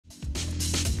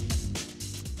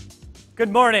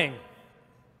Good morning.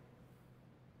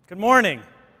 Good morning.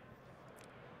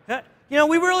 You know,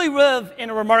 we really live in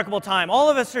a remarkable time.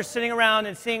 All of us are sitting around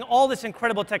and seeing all this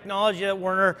incredible technology that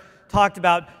Werner talked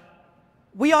about.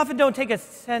 We often don't take a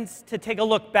sense to take a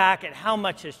look back at how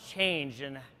much has changed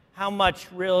and how much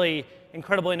really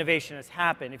incredible innovation has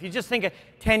happened. If you just think of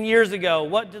 10 years ago,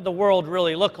 what did the world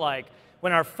really look like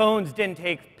when our phones didn't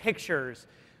take pictures?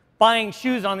 Buying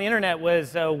shoes on the internet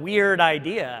was a weird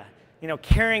idea. You know,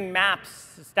 carrying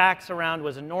maps, stacks around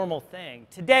was a normal thing.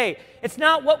 Today, it's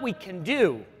not what we can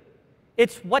do.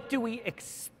 It's what do we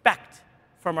expect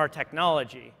from our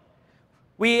technology.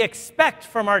 We expect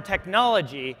from our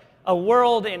technology a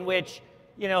world in which,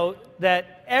 you know,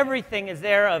 that everything is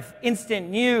there, of instant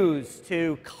news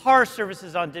to car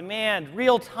services on demand,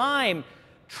 real-time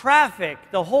traffic,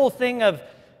 the whole thing of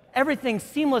everything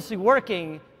seamlessly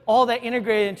working, all that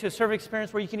integrated into a service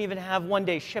experience where you can even have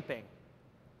one-day shipping.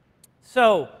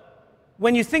 So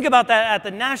when you think about that at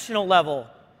the national level,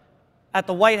 at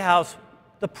the White House,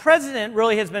 the president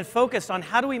really has been focused on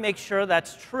how do we make sure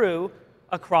that's true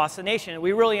across the nation.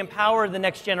 We really empower the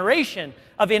next generation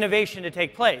of innovation to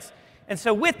take place. And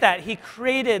so with that, he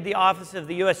created the Office of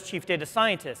the U.S. Chief Data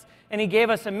Scientist, and he gave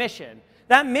us a mission.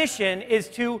 That mission is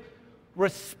to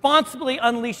responsibly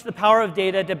unleash the power of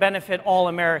data to benefit all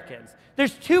Americans.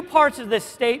 There's two parts of this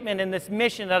statement and this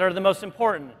mission that are the most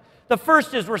important. The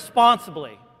first is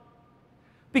responsibly,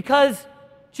 because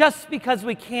just because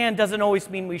we can doesn't always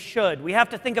mean we should. We have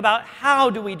to think about how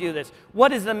do we do this?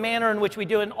 What is the manner in which we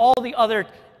do it, and all the other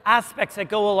aspects that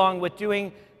go along with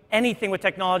doing anything with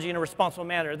technology in a responsible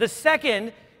manner. The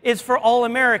second is for all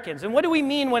Americans. And what do we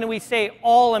mean when we say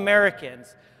all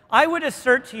Americans? I would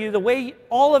assert to you the way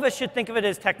all of us should think of it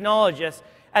as technologists,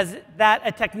 as that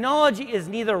a technology is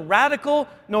neither radical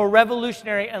nor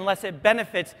revolutionary unless it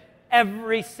benefits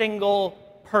every single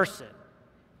person.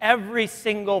 Every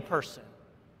single person.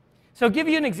 So I'll give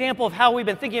you an example of how we've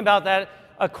been thinking about that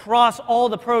across all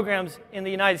the programs in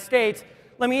the United States.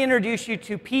 Let me introduce you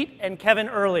to Pete and Kevin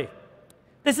Early.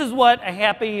 This is what a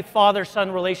happy father-son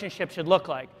relationship should look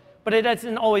like, but it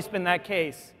hasn't always been that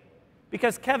case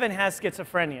because Kevin has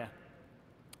schizophrenia.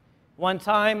 One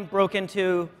time, broke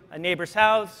into a neighbor's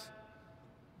house,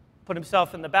 put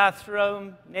himself in the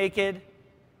bathroom, naked.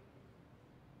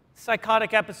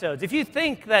 Psychotic episodes. If you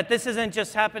think that this isn't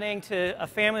just happening to a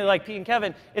family like Pete and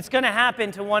Kevin, it's going to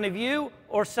happen to one of you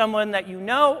or someone that you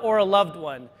know or a loved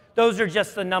one. Those are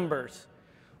just the numbers.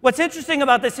 What's interesting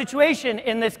about this situation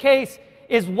in this case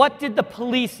is what did the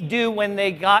police do when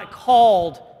they got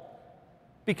called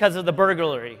because of the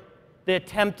burglary, the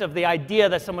attempt of the idea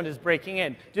that someone is breaking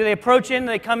in? Do they approach in,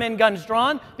 they come in guns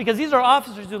drawn? Because these are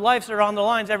officers whose lives are on the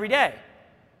lines every day.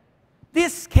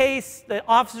 This case, the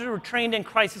officers were trained in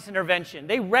crisis intervention.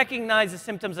 They recognized the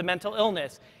symptoms of mental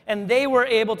illness, and they were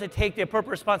able to take the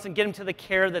appropriate response and get him to the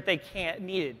care that they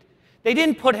needed. They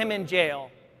didn't put him in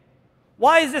jail.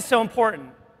 Why is this so important?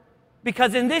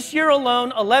 Because in this year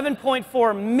alone,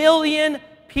 11.4 million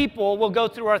people will go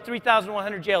through our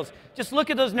 3,100 jails. Just look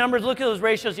at those numbers, look at those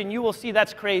ratios, and you will see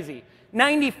that's crazy.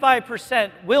 95%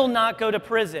 will not go to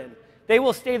prison. They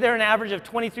will stay there an average of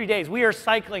 23 days. We are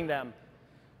cycling them.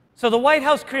 So the White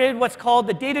House created what's called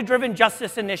the Data-Driven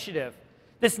Justice Initiative.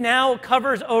 This now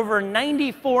covers over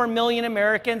 94 million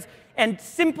Americans and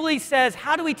simply says,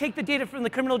 how do we take the data from the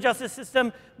criminal justice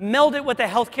system, meld it with the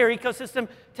healthcare ecosystem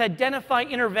to identify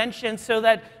interventions so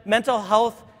that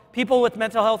people with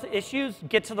mental health issues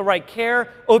get to the right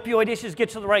care, opioid issues get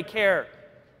to the right care.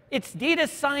 It's data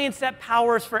science that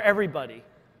powers for everybody.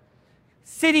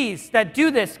 Cities that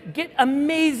do this get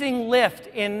amazing lift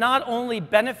in not only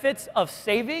benefits of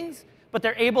savings, but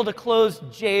they're able to close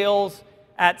jails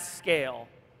at scale.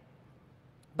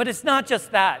 But it's not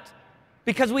just that,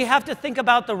 because we have to think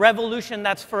about the revolution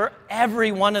that's for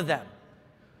every one of them.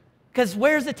 Because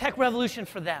where's the tech revolution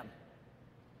for them?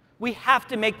 We have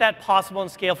to make that possible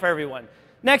and scale for everyone.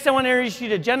 Next, I want to introduce you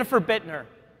to Jennifer Bittner.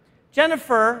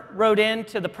 Jennifer wrote in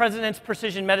to the President's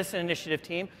Precision Medicine Initiative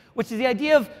team, which is the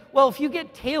idea of, well, if you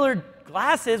get tailored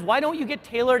glasses, why don't you get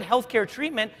tailored healthcare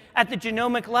treatment at the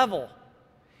genomic level?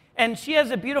 And she has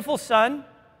a beautiful son.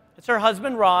 It's her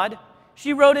husband, Rod.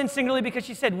 She wrote in singularly because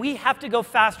she said, we have to go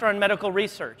faster on medical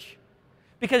research.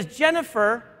 Because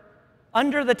Jennifer,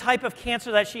 under the type of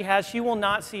cancer that she has, she will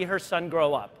not see her son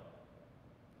grow up.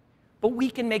 But we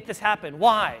can make this happen.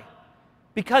 Why?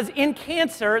 Because in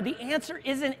cancer, the answer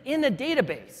isn't in a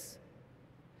database.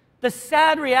 The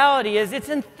sad reality is it's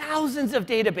in thousands of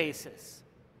databases.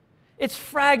 It's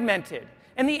fragmented.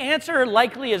 And the answer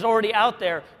likely is already out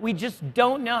there. We just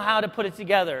don't know how to put it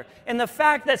together. And the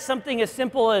fact that something as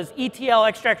simple as ETL,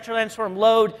 extract, transform,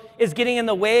 load, is getting in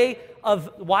the way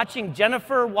of watching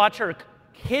Jennifer watch her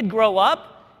kid grow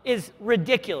up is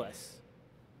ridiculous.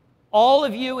 All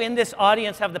of you in this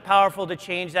audience have the power to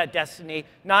change that destiny,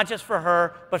 not just for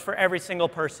her, but for every single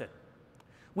person.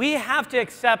 We have to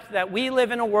accept that we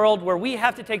live in a world where we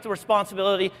have to take the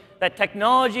responsibility that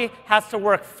technology has to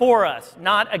work for us,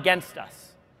 not against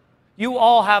us. You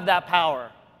all have that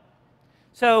power.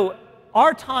 So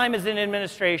our time as an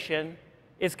administration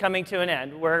is coming to an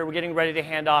end. We're getting ready to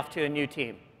hand off to a new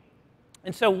team.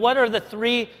 And so what are the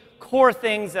 3 core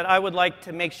things that I would like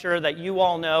to make sure that you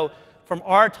all know from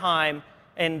our time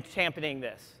in championing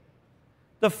this?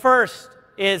 The first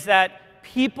is that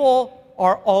people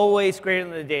are always greater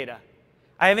than the data.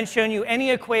 I haven't shown you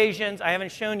any equations. I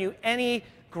haven't shown you any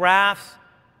graphs.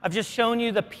 I've just shown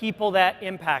you the people that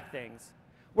impact things.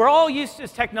 We're all used to,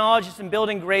 as technologists, and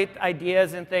building great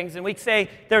ideas and things, and we say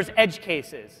there's edge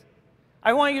cases.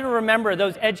 I want you to remember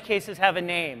those edge cases have a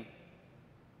name.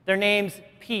 Their name's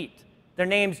Pete. Their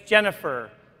name's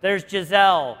Jennifer. There's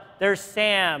Giselle. There's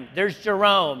Sam. There's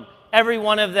Jerome. Every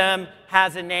one of them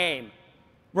has a name.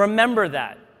 Remember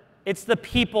that. It's the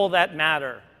people that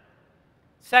matter.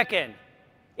 Second,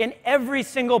 in every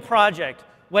single project,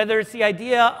 whether it's the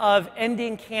idea of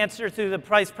ending cancer through the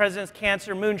Vice President's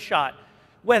Cancer Moonshot,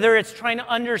 whether it's trying to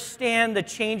understand the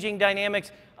changing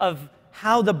dynamics of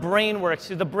how the brain works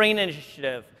through the Brain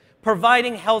Initiative,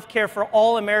 providing health care for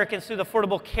all Americans through the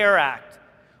Affordable Care Act,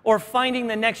 or finding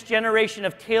the next generation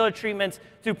of tailored treatments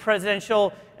through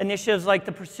presidential initiatives like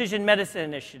the Precision Medicine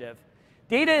Initiative.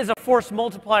 Data is a force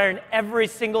multiplier in every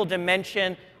single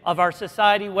dimension of our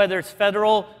society, whether it's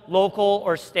federal, local,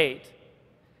 or state.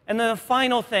 And then the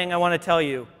final thing I want to tell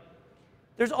you,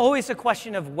 there's always a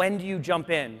question of when do you jump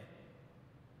in?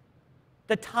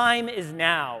 The time is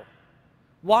now.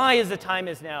 Why is the time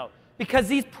is now? Because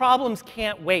these problems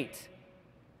can't wait.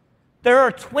 There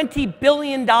are $20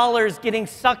 billion getting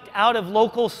sucked out of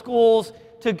local schools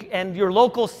and your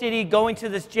local city going to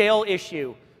this jail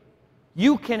issue.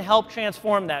 You can help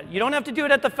transform that. You don't have to do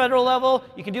it at the federal level.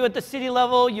 You can do it at the city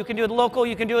level. You can do it local.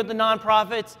 You can do it at the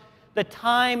nonprofits. The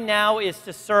time now is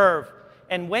to serve.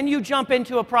 And when you jump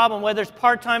into a problem, whether it's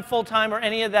part-time, full-time, or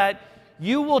any of that,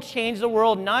 you will change the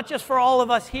world, not just for all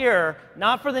of us here,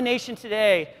 not for the nation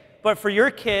today, but for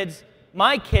your kids,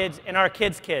 my kids, and our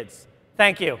kids' kids.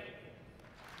 Thank you.